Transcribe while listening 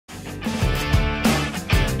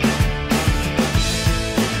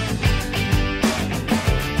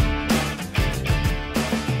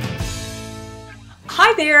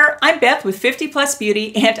there, I'm Beth with 50 Plus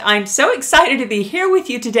Beauty, and I'm so excited to be here with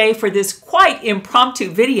you today for this quite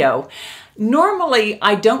impromptu video. Normally,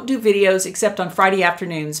 I don't do videos except on Friday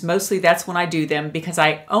afternoons. Mostly that's when I do them because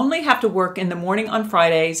I only have to work in the morning on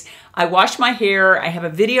Fridays. I wash my hair, I have a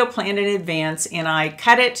video planned in advance, and I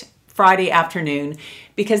cut it Friday afternoon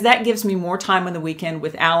because that gives me more time on the weekend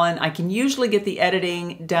with Alan. I can usually get the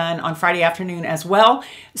editing done on Friday afternoon as well.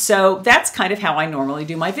 So that's kind of how I normally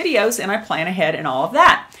do my videos, and I plan ahead and all of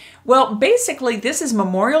that. Well, basically, this is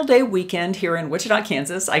Memorial Day weekend here in Wichita,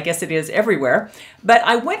 Kansas. I guess it is everywhere. But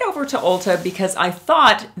I went over to Ulta because I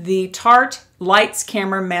thought the Tarte Lights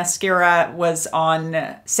Camera Mascara was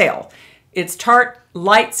on sale. It's Tarte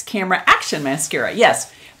Lights Camera Action Mascara,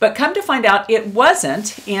 yes. But come to find out, it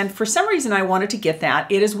wasn't, and for some reason I wanted to get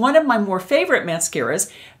that. It is one of my more favorite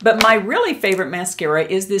mascaras, but my really favorite mascara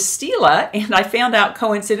is this Stilla, and I found out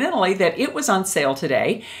coincidentally that it was on sale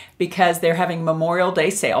today because they're having Memorial Day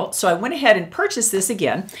sale. So I went ahead and purchased this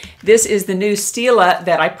again. This is the new Stilla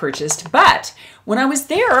that I purchased, but when I was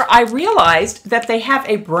there, I realized that they have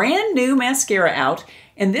a brand new mascara out,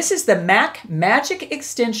 and this is the MAC Magic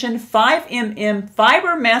Extension 5mm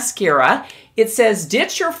Fiber Mascara. It says,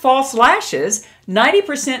 ditch your false lashes.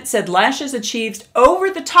 90% said lashes achieved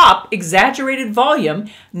over-the-top exaggerated volume.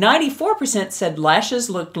 94% said lashes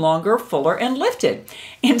looked longer, fuller, and lifted.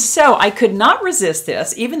 And so I could not resist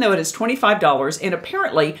this, even though it is $25. And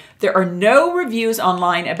apparently there are no reviews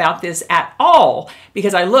online about this at all,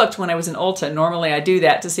 because I looked when I was in Ulta. Normally I do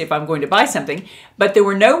that to see if I'm going to buy something, but there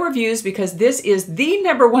were no reviews because this is the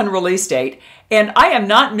 #1 release date. And I am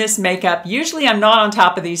not Miss Makeup. Usually I'm not on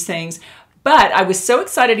top of these things. But I was so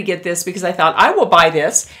excited to get this because I thought I will buy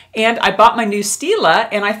this, and I bought my new Stilla,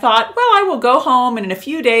 and I thought, well, I will go home and in a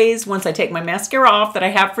few days, once I take my mascara off that I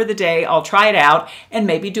have for the day, I'll try it out and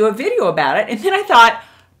maybe do a video about it. And then I thought,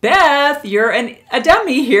 Beth, you're a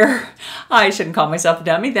dummy here. I shouldn't call myself a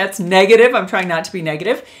dummy. That's negative. I'm trying not to be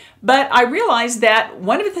negative. But I realized that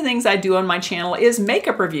one of the things I do on my channel is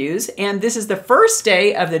makeup reviews, and this is the first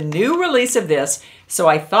day of the new release of this. So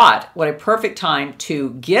I thought, what a perfect time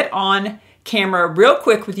to get on camera real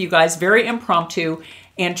quick with you guys, very impromptu,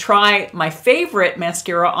 and try my favorite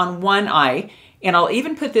mascara on one eye. And I'll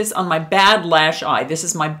even put this on my bad lash eye. This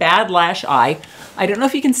is my bad lash eye. I don't know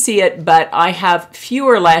if you can see it, but I have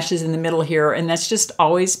fewer lashes in the middle here, and that's just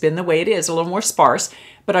always been the way it is, a little more sparse.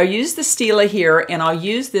 But I'll use the Stilla here, and I'll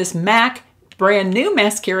use this MAC brand new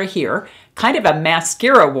mascara here, kind of a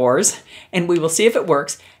mascara wars, and we will see if it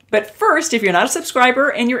works. But first, if you're not a subscriber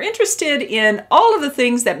and you're interested in all of the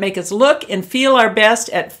things that make us look and feel our best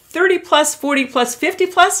at 30 plus, 40 plus, 50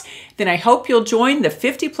 plus, then I hope you'll join the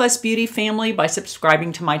 50 Plus Beauty family by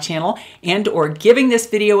subscribing to my channel and or giving this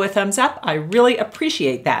video a thumbs up. I really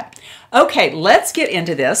appreciate that. Okay, let's get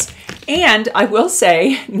into this. And I will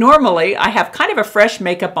say, normally I have kind of a fresh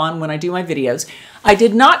makeup on when I do my videos. I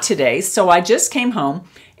did not today, so I just came home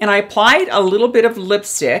and I applied a little bit of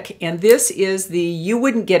lipstick, and this is the You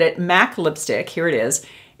Wouldn't Get It MAC lipstick. Here it is.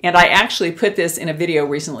 And I actually put this in a video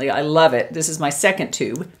recently. I love it. This is my second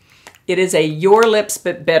tube. It is a Your Lips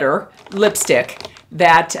But Better lipstick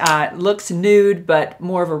that looks nude, but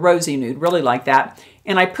more of a rosy nude, really like that.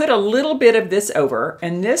 And I put a little bit of this over,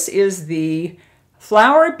 and this is the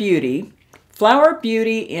Flower Beauty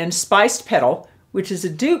in Spiced Petal, which is a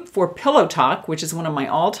dupe for Pillow Talk, which is one of my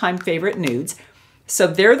all-time favorite nudes. So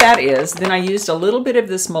there that is. Then I used a little bit of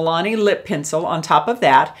this Milani lip pencil on top of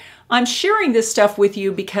that. I'm sharing this stuff with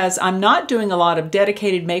you because I'm not doing a lot of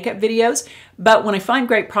dedicated makeup videos, but when I find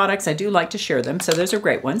great products, I do like to share them. So those are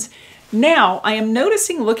great ones. Now, I am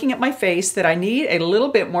noticing looking at my face that I need a little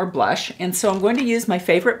bit more blush, and so I'm going to use my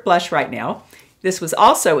favorite blush right now. This was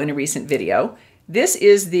also in a recent video. This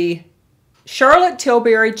is the Charlotte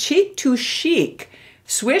Tilbury Cheek to Chic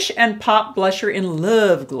Swish and Pop Blusher in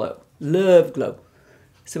Love Glow. Love Glow.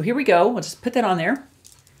 So here we go. We'll just put that on there.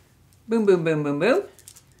 Boom, boom, boom, boom, boom.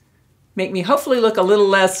 Make me hopefully look a little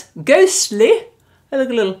less ghostly. I look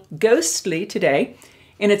a little ghostly today.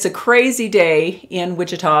 And it's a crazy day in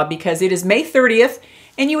Wichita because it is May 30th.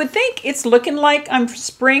 And you would think it's looking like I'm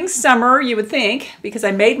spring, summer, you would think, because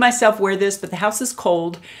I made myself wear this, but the house is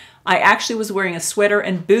cold. I actually was wearing a sweater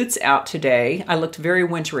and boots out today. I looked very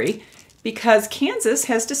wintry because Kansas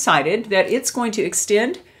has decided that it's going to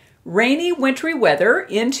extend rainy, wintry weather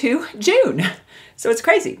into June. So it's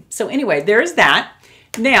crazy. So anyway, there's that.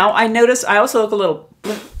 Now I notice I also look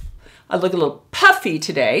a little puffy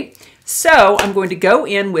today. So I'm going to go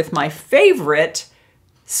in with my favorite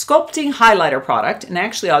sculpting highlighter product. And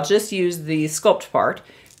actually I'll just use the sculpt part.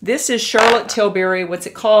 This is Charlotte Tilbury. What's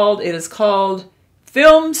it called? It is called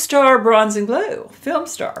Film Star Bronze and Glow. Film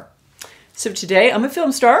Star. So today I'm a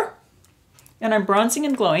film star and I'm bronzing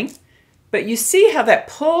and glowing, but you see how that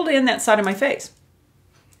pulled in that side of my face.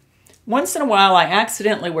 Once in a while I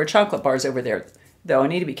accidentally wear chocolate bars over there, though I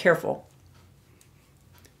need to be careful.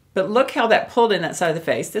 But look how that pulled in that side of the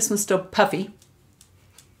face. This one's still puffy.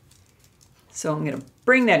 So I'm going to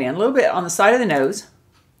bring that in a little bit on the side of the nose,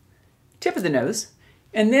 tip of the nose,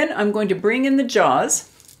 and then I'm going to bring in the jaws.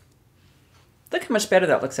 Look how much better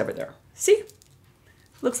that looks over there. See?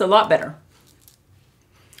 Looks a lot better.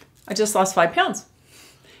 I just lost 5 pounds.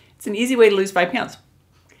 It's an easy way to lose 5 pounds.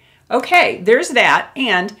 Okay, there's that.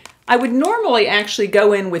 And I would normally actually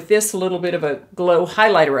go in with this little bit of a glow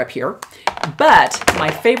highlighter up here, but my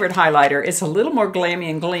favorite highlighter is a little more glammy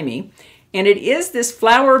and gleamy, and it is this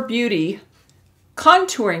Flower Beauty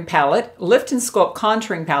contouring palette, Lift and Sculpt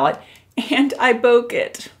contouring palette, and I broke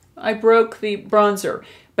it. I broke the bronzer,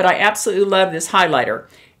 but I absolutely love this highlighter,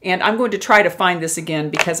 and I'm going to try to find this again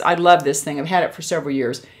because I love this thing. I've had it for several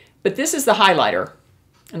years, but this is the highlighter,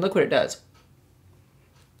 and look what it does.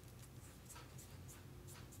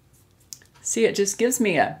 See, it just gives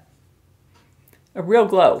me a real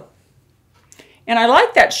glow. And I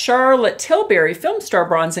like that Charlotte Tilbury Film Star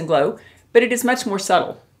Bronze and Glow, but it is much more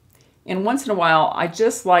subtle. And once in a while, I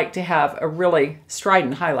just like to have a really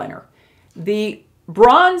strident highlighter. The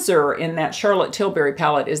bronzer in that Charlotte Tilbury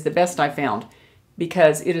palette is the best I found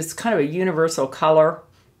because it is kind of a universal color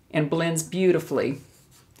and blends beautifully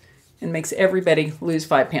and makes everybody lose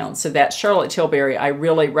 5 pounds. So that Charlotte Tilbury I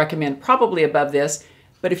really recommend, probably above this.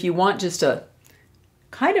 But if you want just a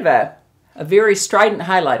kind of a very strident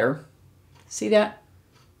highlighter, see that?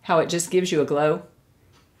 How it just gives you a glow.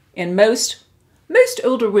 And most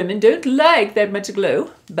older women don't like that much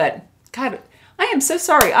glow, but God, I am so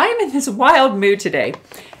sorry. I am in this wild mood today.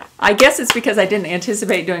 I guess it's because I didn't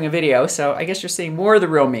anticipate doing a video, so I guess you're seeing more of the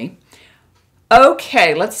real me.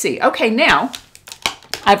 Okay, let's see. Okay, now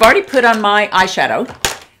I've already put on my eyeshadow,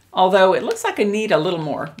 although it looks like I need a little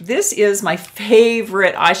more. This is my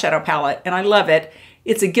favorite eyeshadow palette, and I love it.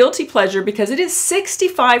 It's a guilty pleasure because it is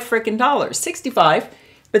 $65 freaking dollars. $65,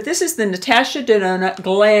 but this is the Natasha Denona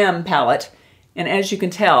Glam palette, and as you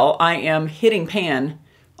can tell, I am hitting pan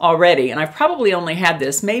already, and I've probably only had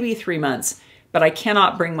this maybe 3 months, but I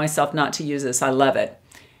cannot bring myself not to use this. I love it.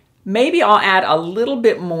 Maybe I'll add a little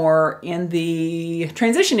bit more in the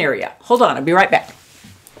transition area. Hold on, I'll be right back.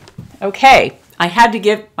 Okay. I had to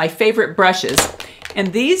give my favorite brushes,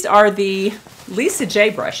 and these are the Lisa J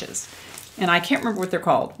brushes, and I can't remember what they're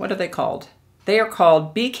called. What are they called? They are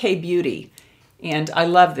called BK Beauty, and I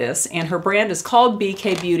love this, and her brand is called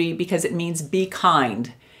BK Beauty because it means be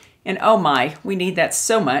kind, and oh my, we need that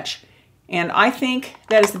so much, and I think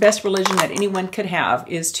that is the best religion that anyone could have,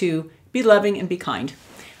 is to be loving and be kind.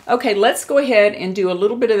 Okay, let's go ahead and do a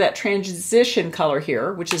little bit of that transition color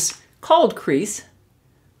here, which is called Crease.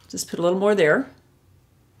 Just put a little more there.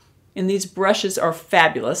 And these brushes are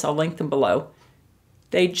fabulous. I'll link them below.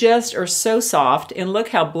 They just are so soft, and look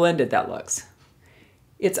how blended that looks.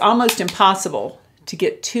 It's almost impossible to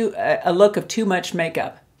get a look of too much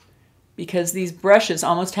makeup because these brushes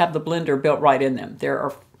almost have the blender built right in them.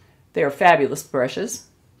 They are fabulous brushes.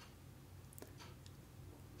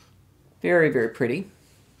 Very, very pretty.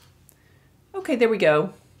 Okay, there we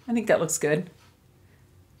go. I think that looks good.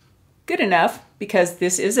 Good enough, because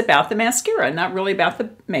this is about the mascara, not really about the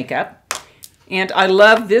makeup. And I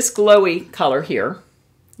love this glowy color here.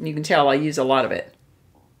 And you can tell I use a lot of it.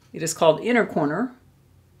 It is called Inner Corner.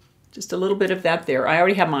 Just a little bit of that there. I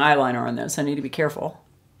already have my eyeliner on this, so I need to be careful.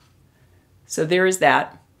 So there is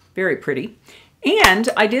that. Very pretty. And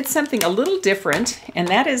I did something a little different, and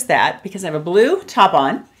that is that because I have a blue top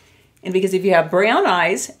on, and because if you have brown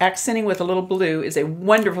eyes, accenting with a little blue is a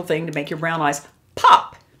wonderful thing to make your brown eyes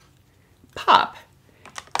pop. Pop.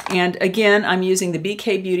 And again, I'm using the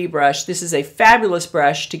BK Beauty brush. This is a fabulous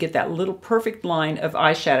brush to get that little perfect line of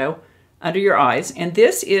eyeshadow under your eyes. And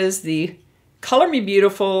this is the Color Me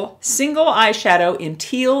Beautiful single eyeshadow in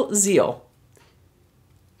Teal Zeal.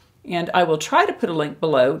 And I will try to put a link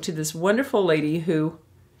below to this wonderful lady who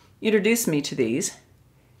introduced me to these.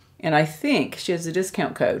 And I think she has a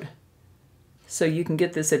discount code. So you can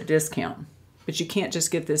get this at a discount. But you can't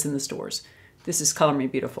just get this in the stores. This is Color Me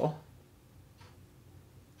Beautiful.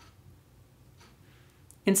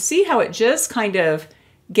 And see how it just kind of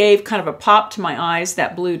gave kind of a pop to my eyes?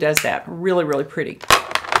 That blue does that. Really, really pretty.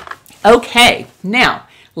 Okay, now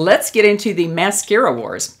let's get into the mascara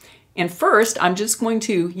wars. And first, I'm just going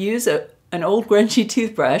to use an old grungy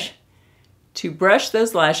toothbrush to brush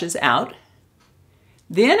those lashes out.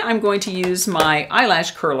 Then I'm going to use my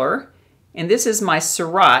eyelash curler. And this is my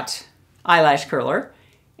Surratt eyelash curler.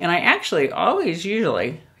 And I actually always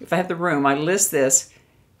usually if I have the room, I list this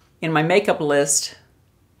in my makeup list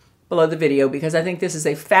below the video because I think this is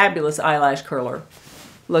a fabulous eyelash curler.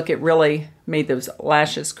 Look, it really made those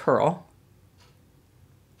lashes curl.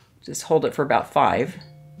 Just hold it for about 5.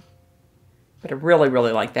 But I really,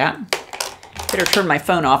 really like that. Better turn my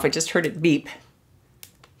phone off. I just heard it beep.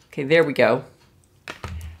 Okay, there we go.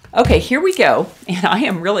 Okay, here we go. And I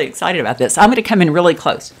am really excited about this. I'm going to come in really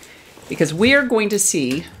close because we are going to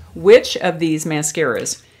see which of these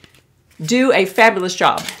mascaras do a fabulous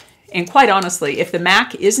job. And quite honestly, if the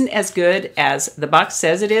MAC isn't as good as the box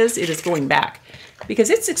says it is going back because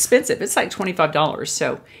it's expensive. It's like $25.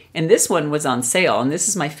 So, and this one was on sale, and this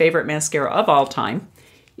is my favorite mascara of all time.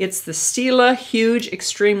 It's the Stilla Huge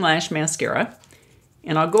Extreme Lash Mascara.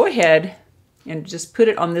 And I'll go ahead and just put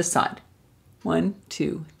it on this side. 1,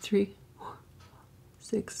 2, 3, 4,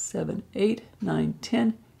 6, 7, 8, 9,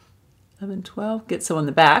 10, 11, 12. Get some on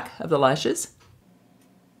the back of the lashes.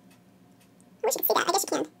 I wish you could see that. I guess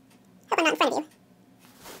you can. Hope I'm not in front of you.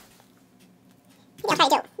 Maybe I'll try to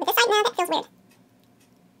do it with this side now. That feels weird.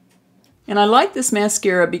 And I like this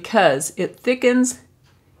mascara because it thickens,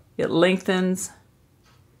 it lengthens.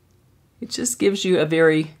 It just gives you a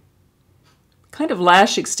very kind of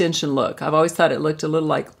lash extension look. I've always thought it looked a little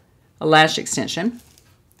like a lash extension.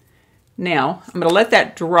 Now, I'm going to let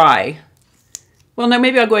that dry. Well, no,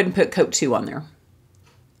 maybe I'll go ahead and put coat 2 on there.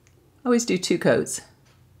 I always do 2 coats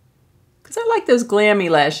because I like those glammy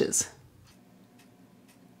lashes.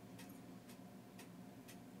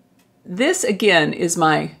 This, again, is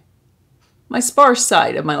my sparse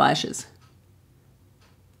side of my lashes.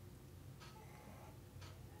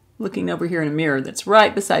 Looking over here in a mirror that's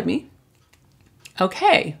right beside me.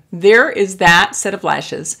 Okay, there is that set of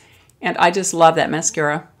lashes. And I just love that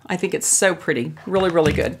mascara. I think it's so pretty. Really,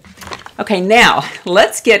 really good. Okay, now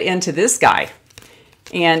let's get into this guy.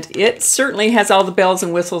 And it certainly has all the bells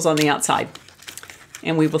and whistles on the outside.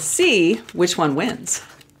 And we will see which one wins.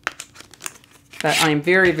 But I'm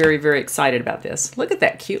very, very, very excited about this. Look at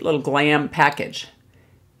that cute little glam package.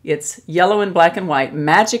 It's yellow and black and white,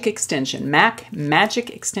 Magic Extension, MAC Magic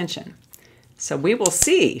Extension. So we will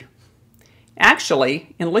see.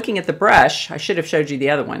 Actually, in looking at the brush, I should have showed you the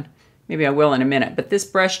other one. Maybe I will in a minute, but this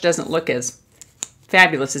brush doesn't look as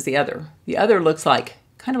fabulous as the other. The other looks like,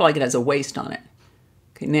 kind of like it has a waist on it.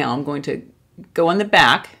 Okay, now I'm going to go on the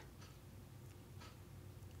back.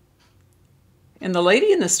 And the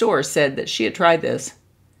lady in the store said that she had tried this,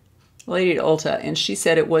 the lady at Ulta, and she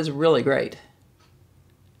said it was really great.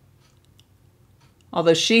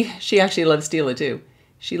 Although she actually loves Stilla too.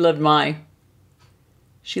 She loved mine.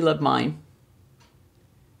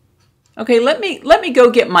 Okay, let me go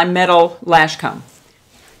get my metal lash comb.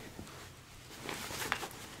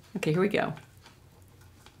 Okay, here we go.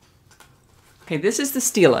 Okay, this is the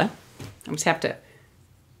Stilla. I just have to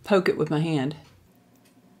poke it with my hand.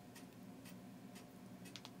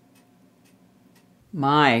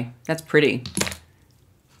 My, that's pretty.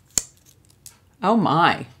 Oh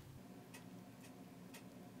my.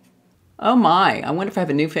 Oh my, I wonder if I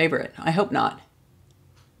have a new favorite. I hope not.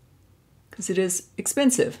 Because it is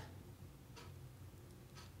expensive.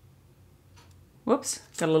 Whoops,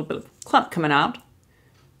 got a little bit of clump coming out.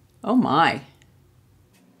 Oh my.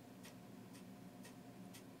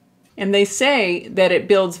 And they say that it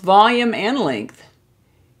builds volume and length.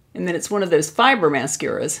 And that it's one of those fiber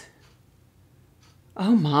mascaras.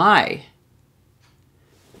 Oh my.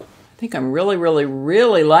 I think I'm really, really,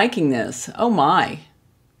 really liking this. Oh my.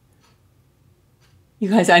 You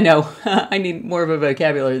guys, I know, I need more of a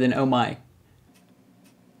vocabulary than oh my.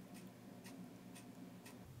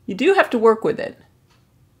 You do have to work with it.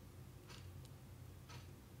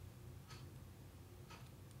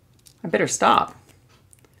 I better stop.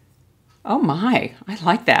 Oh my, I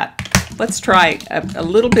like that. Let's try a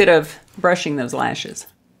little bit of brushing those lashes.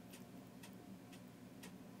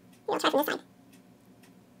 I'll try from this side.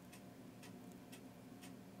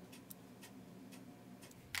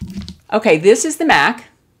 Okay, this is the MAC.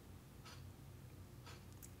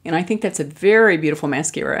 And I think that's a very beautiful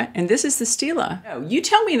mascara. And this is the Stilla. Oh, you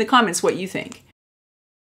tell me in the comments what you think.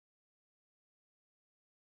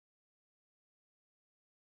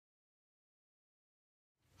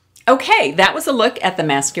 Okay, that was a look at the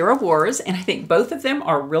Mascara Wars, and I think both of them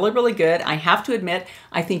are really, really good. I have to admit,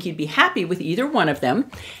 I think you'd be happy with either one of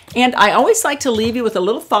them. And I always like to leave you with a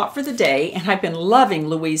little thought for the day, and I've been loving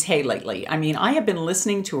Louise Hay lately. I mean, I have been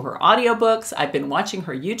listening to her audiobooks, I've been watching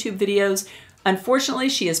her YouTube videos. Unfortunately,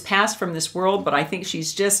 she has passed from this world, but I think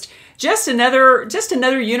she's just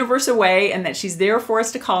another universe away, and that she's there for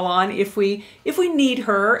us to call on if we need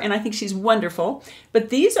her, and I think she's wonderful. But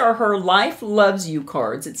these are her Life Loves You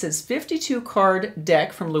cards. It says 52 card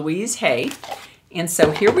deck from Louise Hay. And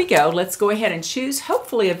so here we go. Let's go ahead and choose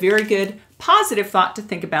hopefully a very good positive thought to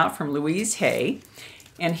think about from Louise Hay.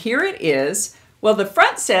 And here it is. Well, the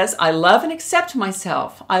front says, I love and accept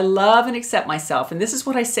myself. I love and accept myself. And this is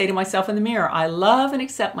what I say to myself in the mirror. I love and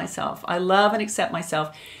accept myself. I love and accept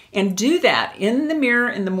myself. And do that in the mirror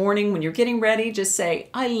in the morning when you're getting ready. Just say,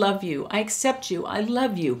 I love you. I accept you. I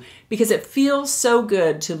love you. Because it feels so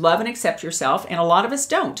good to love and accept yourself. And a lot of us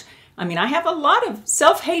don't. I mean, I have a lot of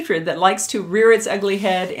self-hatred that likes to rear its ugly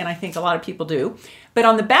head, and I think a lot of people do. But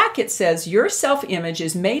on the back it says, your self-image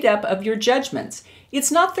is made up of your judgments.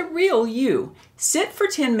 It's not the real you. Sit for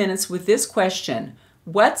 10 minutes with this question.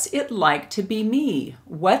 What's it like to be me?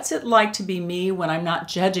 What's it like to be me when I'm not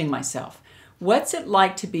judging myself? What's it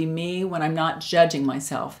like to be me when I'm not judging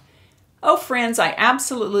myself? Oh, friends, I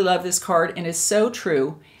absolutely love this card, and it's so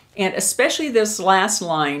true. And especially this last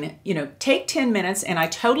line, take 10 minutes, and I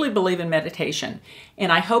totally believe in meditation.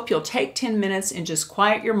 And I hope you'll take 10 minutes and just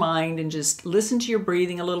quiet your mind and just listen to your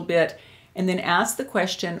breathing a little bit, and then ask the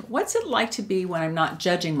question, what's it like to be when I'm not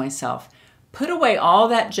judging myself? Put away all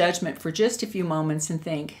that judgment for just a few moments and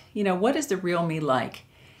think, what is the real me like?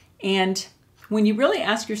 And when you really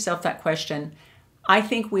ask yourself that question, I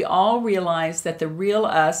think we all realize that the real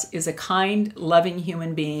us is a kind, loving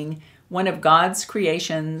human being, one of God's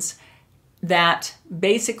creations, that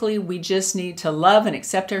basically we just need to love and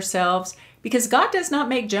accept ourselves, because God does not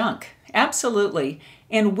make junk. Absolutely.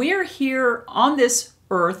 And we're here on this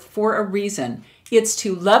earth for a reason. It's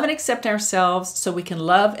to love and accept ourselves so we can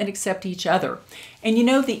love and accept each other. And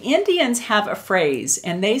the Indians have a phrase,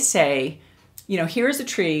 and they say, here's a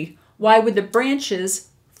tree. Why would the branches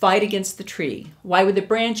fight against the tree? Why would the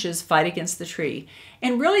branches fight against the tree?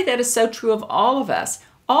 And really that is so true of all of us.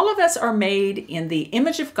 All of us are made in the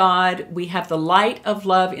image of God. We have the light of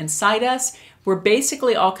love inside us. We're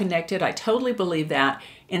basically all connected. I totally believe that.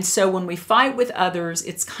 And so when we fight with others,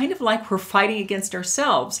 it's kind of like we're fighting against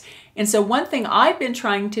ourselves. And so one thing I've been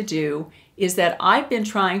trying to do is that I've been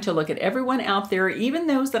trying to look at everyone out there, even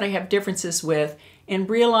those that I have differences with, and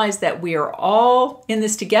realize that we are all in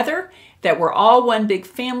this together, that we're all one big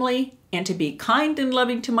family, and to be kind and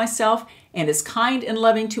loving to myself and as kind and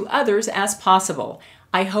loving to others as possible.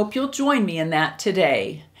 I hope you'll join me in that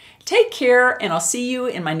today. Take care, and I'll see you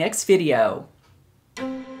in my next video.